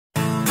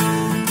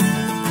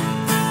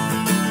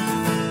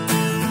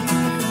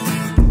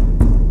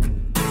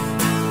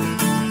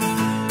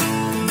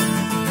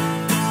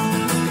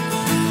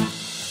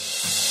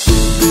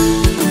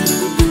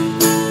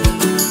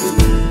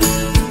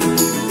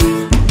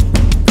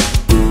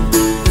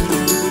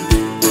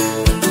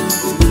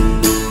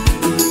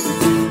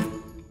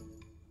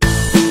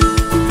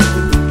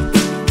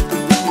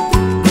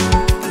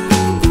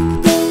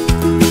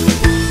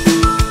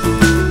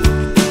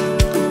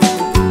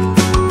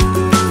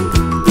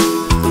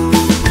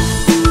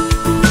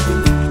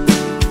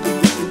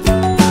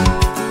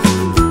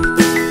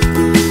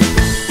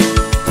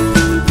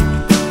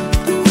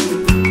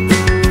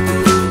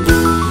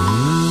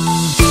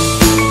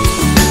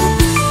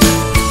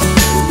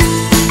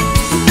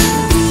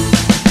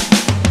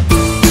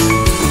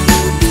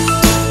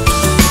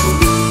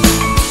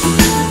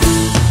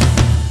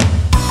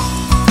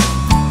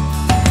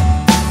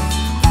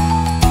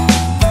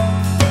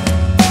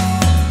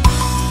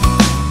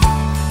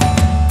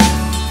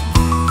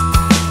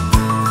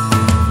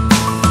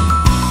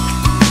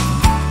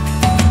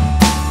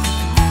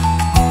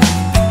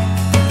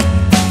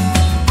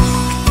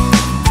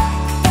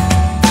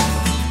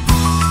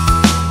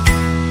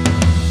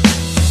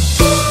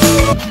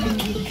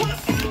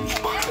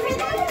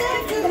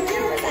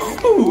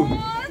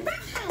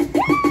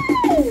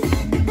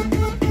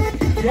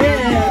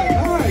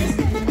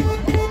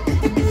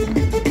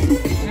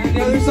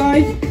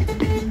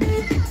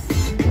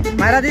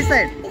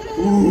side.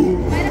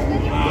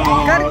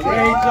 Wow,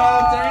 great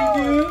job, thank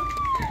you.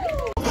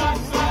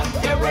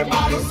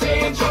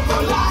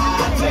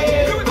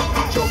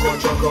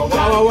 Wow,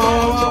 wow,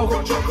 wow,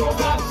 wow.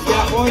 Ja,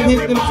 und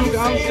hinten im Zug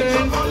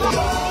aufstellen.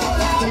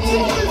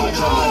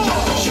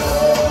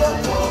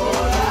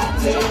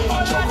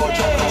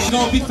 Go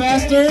a bit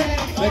faster.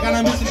 Wer kann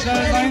ein bisschen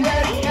schneller sein?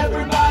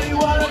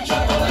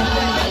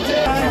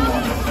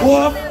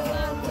 Whoop.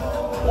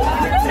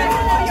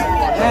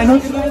 And who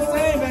should I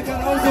say? Wer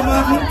kann auch so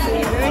machen?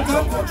 Okay,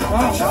 komm.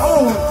 Wow,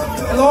 schau.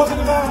 Look in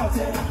the mouth.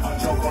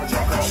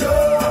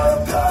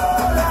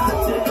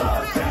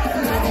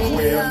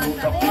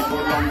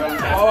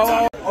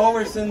 Oh,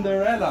 over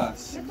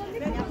Cinderella's.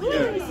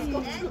 Here.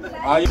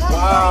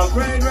 Wow,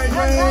 great, great,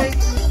 great.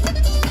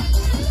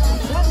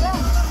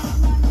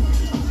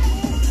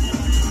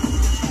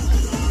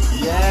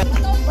 Yeah.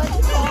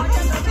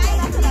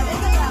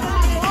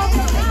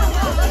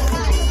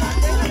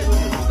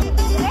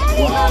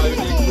 Wow, you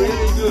did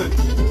really good.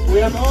 We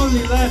have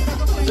only left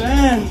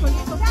 10, 9,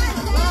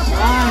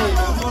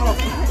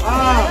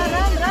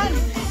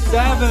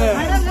 7.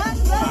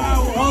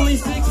 Wow, only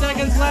 6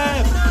 seconds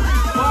left.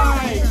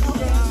 5,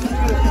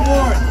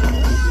 4,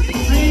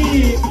 3,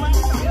 2,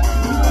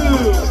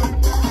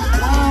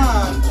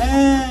 1,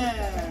 and.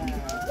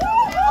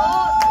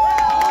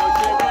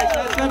 Okay, guys,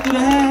 let's clap to the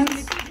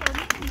hands.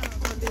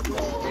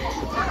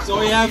 So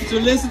you have to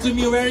listen to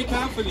me very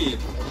carefully.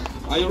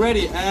 Are you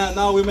ready? And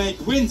now we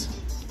make wind.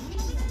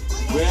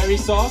 Very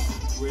soft,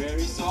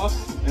 very soft.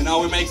 And now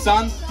we make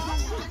sun.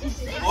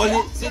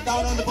 All sit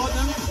down on the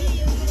bottom.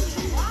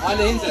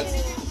 Alle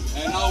hinsetzen.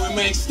 And now we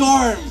make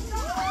storm.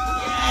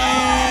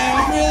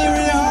 Yeah, really,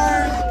 really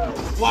hard.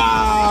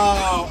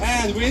 Wow.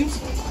 And wind.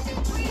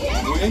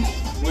 Wind,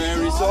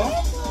 very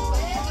soft.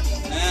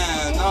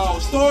 And now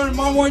storm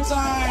one more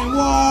time.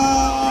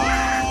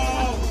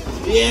 Wow.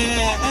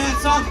 Yeah, and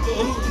sun.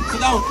 Sit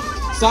down.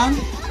 Sun.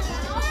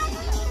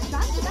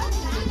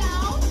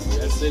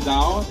 Yes, sit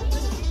down.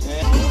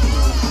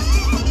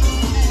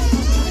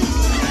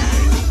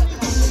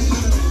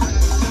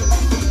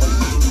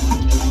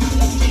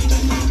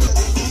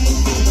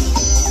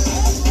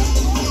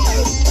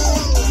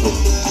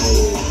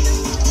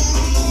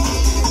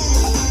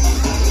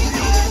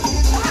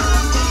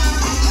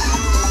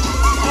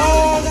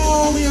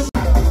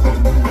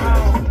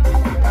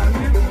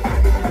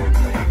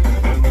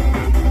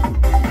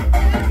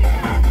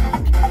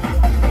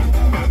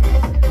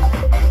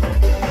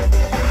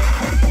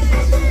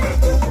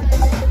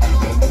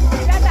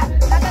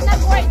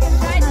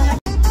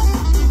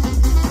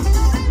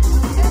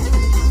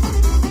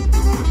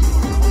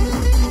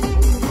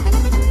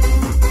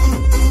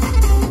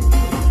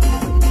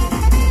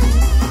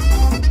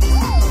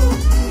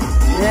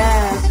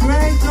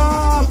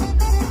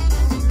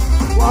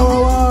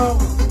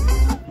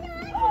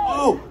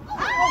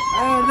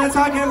 Let's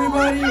hug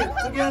everybody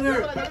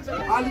together.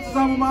 Alle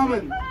zusammen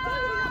umarmen.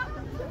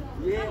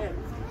 Yeah.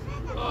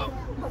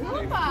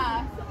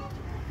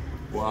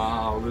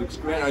 Wow, looks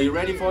great. Are you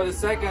ready for the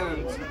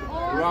second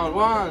round?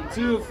 1,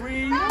 2,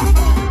 3.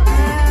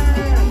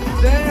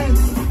 And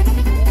dance.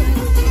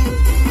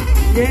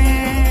 Yeah.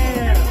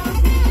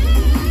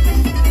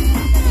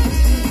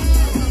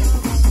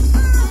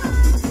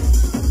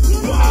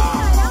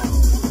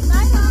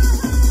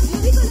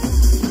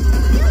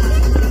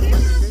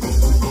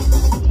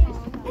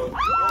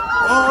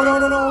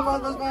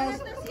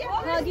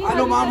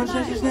 Hallo Mama,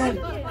 schnell, schnell.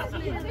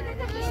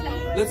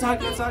 Let's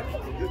hug, let's hug.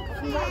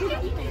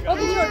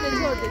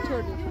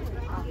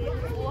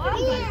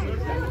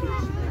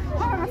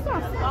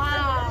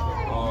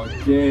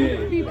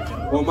 Okay.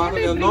 Und machen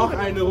wir noch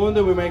eine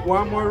Runde. We make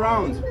one more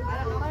round.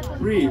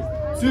 3,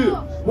 2,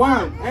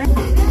 1, and...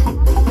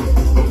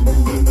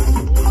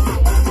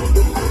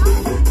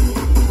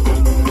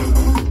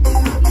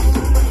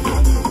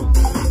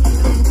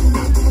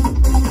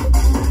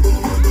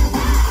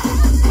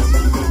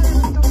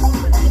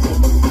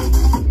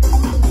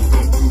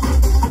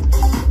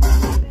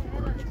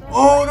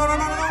 Oh, no, no,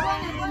 no, no,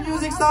 no, the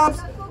music stops.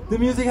 The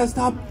music has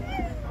stopped.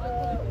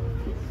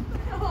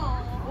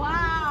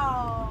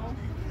 Wow.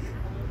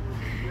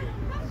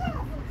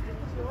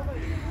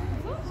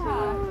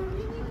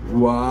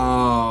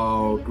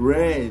 Wow,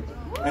 great.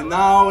 And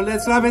now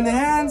let's clap in the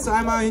hands.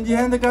 Einmal in die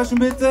Hände klatschen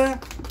bitte.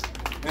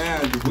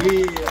 And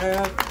we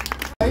have...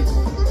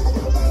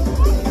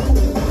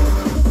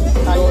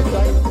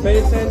 Pay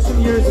attention,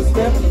 here is a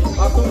step.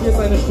 Achtung, hier ist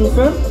eine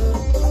Stufe.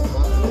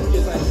 Achtung, hier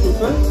ist eine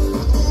Stufe.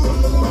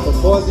 So,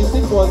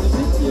 vorsichtig,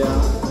 vorsichtig, ja.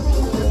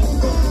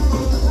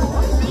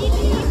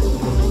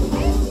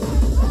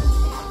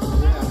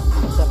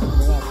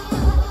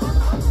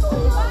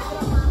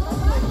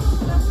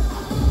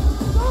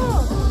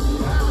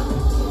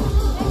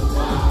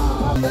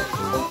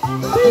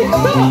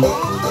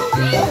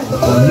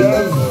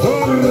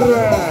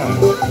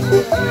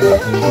 Yes,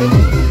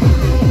 sir.